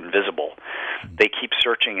feel invisible. They keep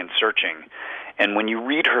searching and searching. And when you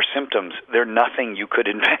read her symptoms, they're nothing you could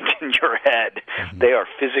invent in your head. They are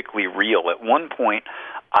physically real. At one point,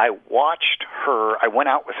 I went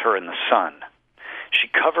out with her in the sun. She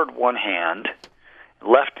covered one hand,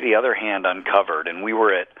 left the other hand uncovered, and we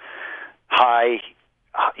were at high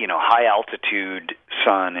altitude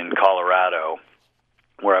sun in Colorado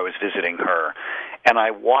where I was visiting her. And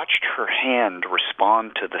I watched her hand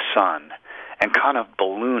respond to the sun and kind of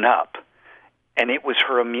balloon up. And it was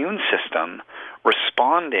her immune system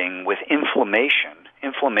responding with inflammation.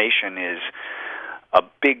 Inflammation is a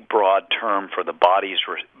big, broad term for the body's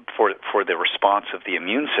for the response of the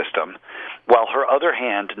immune system, while her other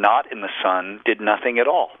hand, not in the sun, did nothing at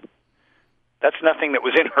all. That's nothing that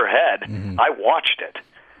was in her head. I watched it.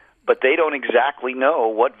 But they don't exactly know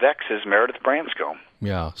what vexes Meredith Branscombe.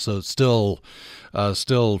 Yeah, so it's still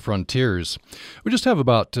frontiers. We just have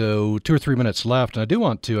about 2 or 3 minutes left, and I do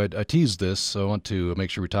want to, I teased this, so I want to make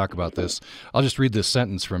sure we talk about this. I'll just read this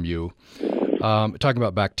sentence from you, talking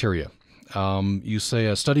about bacteria. You say,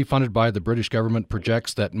 a study funded by the British government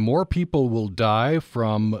projects that more people will die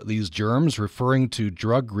from these germs, referring to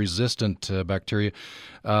drug-resistant bacteria,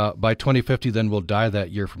 by 2050 than will die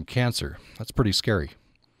that year from cancer. That's pretty scary.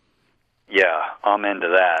 Yeah, amen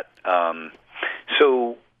to that.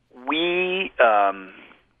 So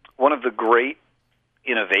one of the great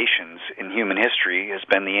innovations in human history has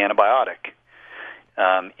been the antibiotic.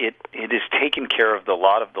 It has taken care of a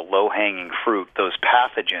lot of the low-hanging fruit, those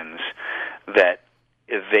pathogens that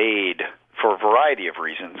evade, for a variety of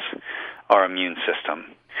reasons, our immune system.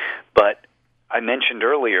 But I mentioned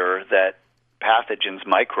earlier that pathogens,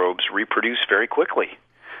 microbes, reproduce very quickly.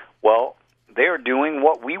 Well, they are doing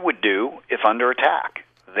what we would do if under attack.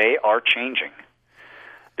 They are changing.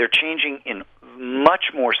 They're changing in much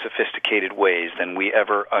more sophisticated ways than we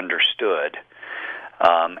ever understood.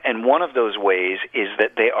 And one of those ways is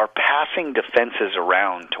that they are passing defenses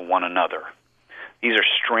around to one another. These are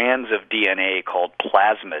strands of DNA called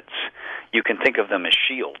plasmids. You can think of them as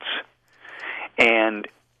shields. And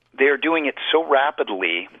they're doing it so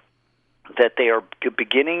rapidly that they are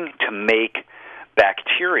beginning to make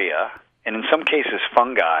bacteria, and in some cases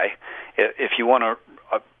fungi. If you want to,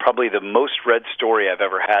 probably the most read story I've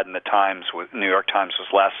ever had in the Times, New York Times, was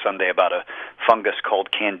last Sunday about a fungus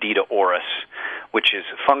called Candida auris, which is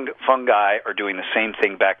fungi are doing the same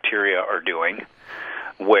thing bacteria are doing,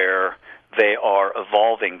 where they are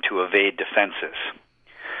evolving to evade defenses.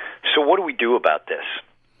 So what do we do about this?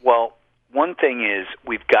 Well, one thing is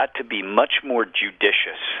we've got to be much more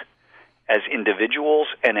judicious as individuals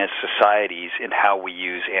and as societies in how we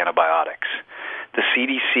use antibiotics. The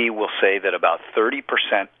CDC will say that about 30%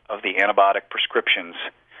 of the antibiotic prescriptions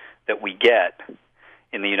that we get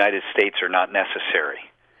in the United States are not necessary.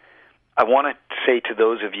 I want to say to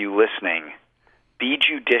those of you listening, be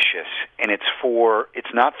judicious, and it's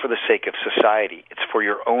not for the sake of society, it's for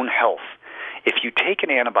your own health. If you take an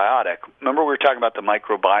antibiotic, remember we were talking about the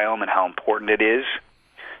microbiome and how important it is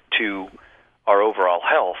to our overall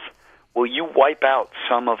health. Well, you wipe out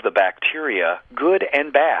some of the bacteria, good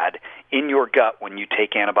and bad, in your gut when you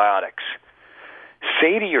take antibiotics.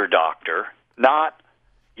 Say to your doctor, not,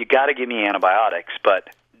 you got to give me antibiotics, but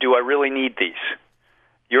do I really need these?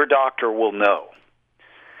 Your doctor will know.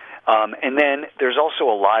 And then there's also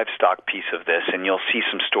a livestock piece of this, and you'll see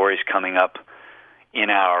some stories coming up in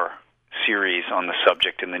our series on the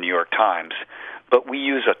subject in the New York Times. But we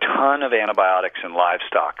use a ton of antibiotics in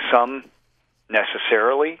livestock, some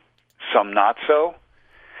necessarily, some not so.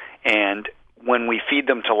 And when we feed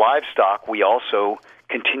them to livestock, we also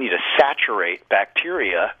continue to saturate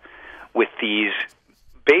bacteria with these,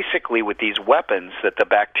 basically with these weapons that the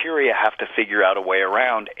bacteria have to figure out a way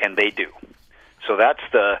around, and they do. So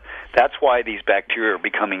that's why these bacteria are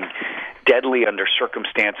becoming deadly under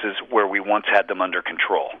circumstances where we once had them under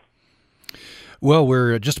control. Well,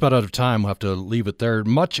 we're just about out of time. We'll have to leave it there.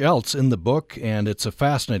 Much else in the book, and it's a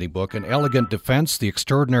fascinating book. An Elegant Defense, The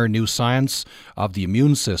Extraordinary New Science of the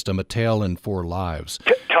Immune System, A Tale in 4 Lives.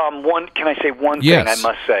 Tom, can I say one Yes. thing I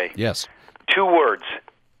must say? Yes. 2 words,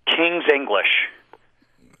 King's English.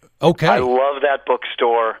 Okay. I love that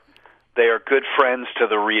bookstore. They are good friends to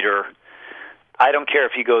the reader. I don't care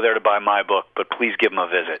if you go there to buy my book, but please give them a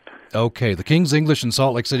visit. Okay, the King's English in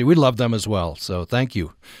Salt Lake City. We love them as well, so thank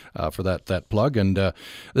you for that plug. And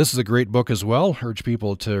this is a great book as well. Urge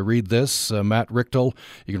people to read this. Matt Richtel,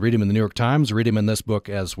 you can read him in the New York Times, read him in this book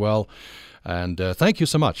as well. And thank you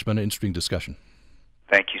so much. It's been an interesting discussion.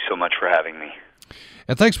 Thank you so much for having me.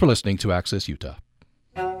 And thanks for listening to Access Utah.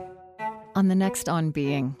 On the next On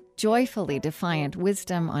Being, joyfully defiant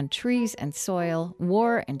wisdom on trees and soil,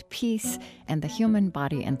 war and peace, and the human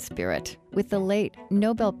body and spirit, with the late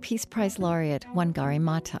Nobel Peace Prize laureate Wangari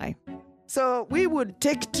Maathai. So we would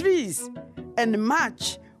take trees and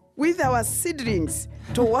march with our seedlings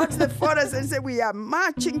towards the forest and say, we are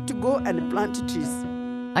marching to go and plant trees.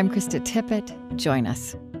 I'm Krista Tippett. Join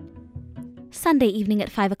us. Sunday evening at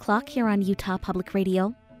 5 o'clock here on Utah Public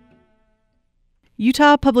Radio.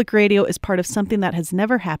 Utah Public Radio is part of something that has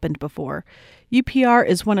never happened before. UPR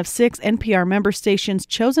is one of 6 NPR member stations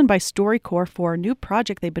chosen by StoryCorps for a new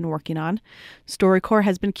project they've been working on. StoryCorps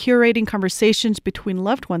has been curating conversations between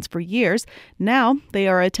loved ones for years. Now they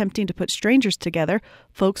are attempting to put strangers together,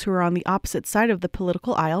 folks who are on the opposite side of the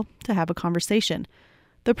political aisle, to have a conversation.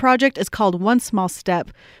 The project is called One Small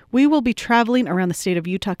Step. We will be traveling around the state of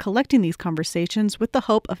Utah collecting these conversations with the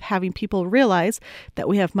hope of having people realize that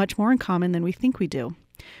we have much more in common than we think we do.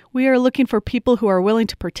 We are looking for people who are willing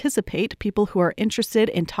to participate, people who are interested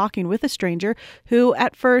in talking with a stranger who,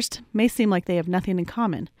 at first, may seem like they have nothing in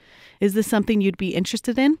common. Is this something you'd be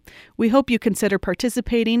interested in? We hope you consider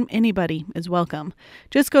participating. Anybody is welcome.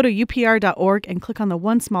 Just go to upr.org and click on the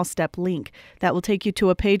One Small Step link. That will take you to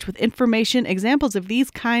a page with information, examples of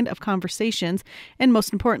these kind of conversations, and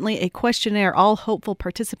most importantly, a questionnaire all hopeful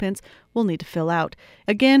participants will need to fill out.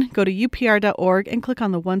 Again, go to upr.org and click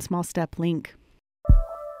on the One Small Step link.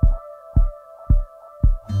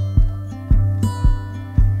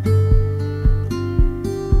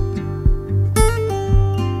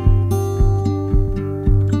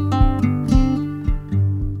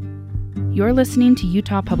 You're listening to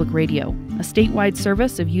Utah Public Radio, a statewide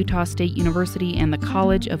service of Utah State University and the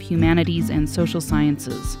College of Humanities and Social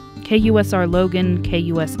Sciences. KUSR Logan,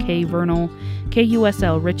 KUSK Vernal,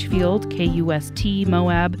 KUSL Richfield, KUST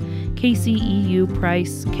Moab, KCEU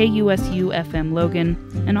Price, KUSU FM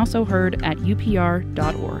Logan, and also heard at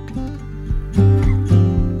upr.org.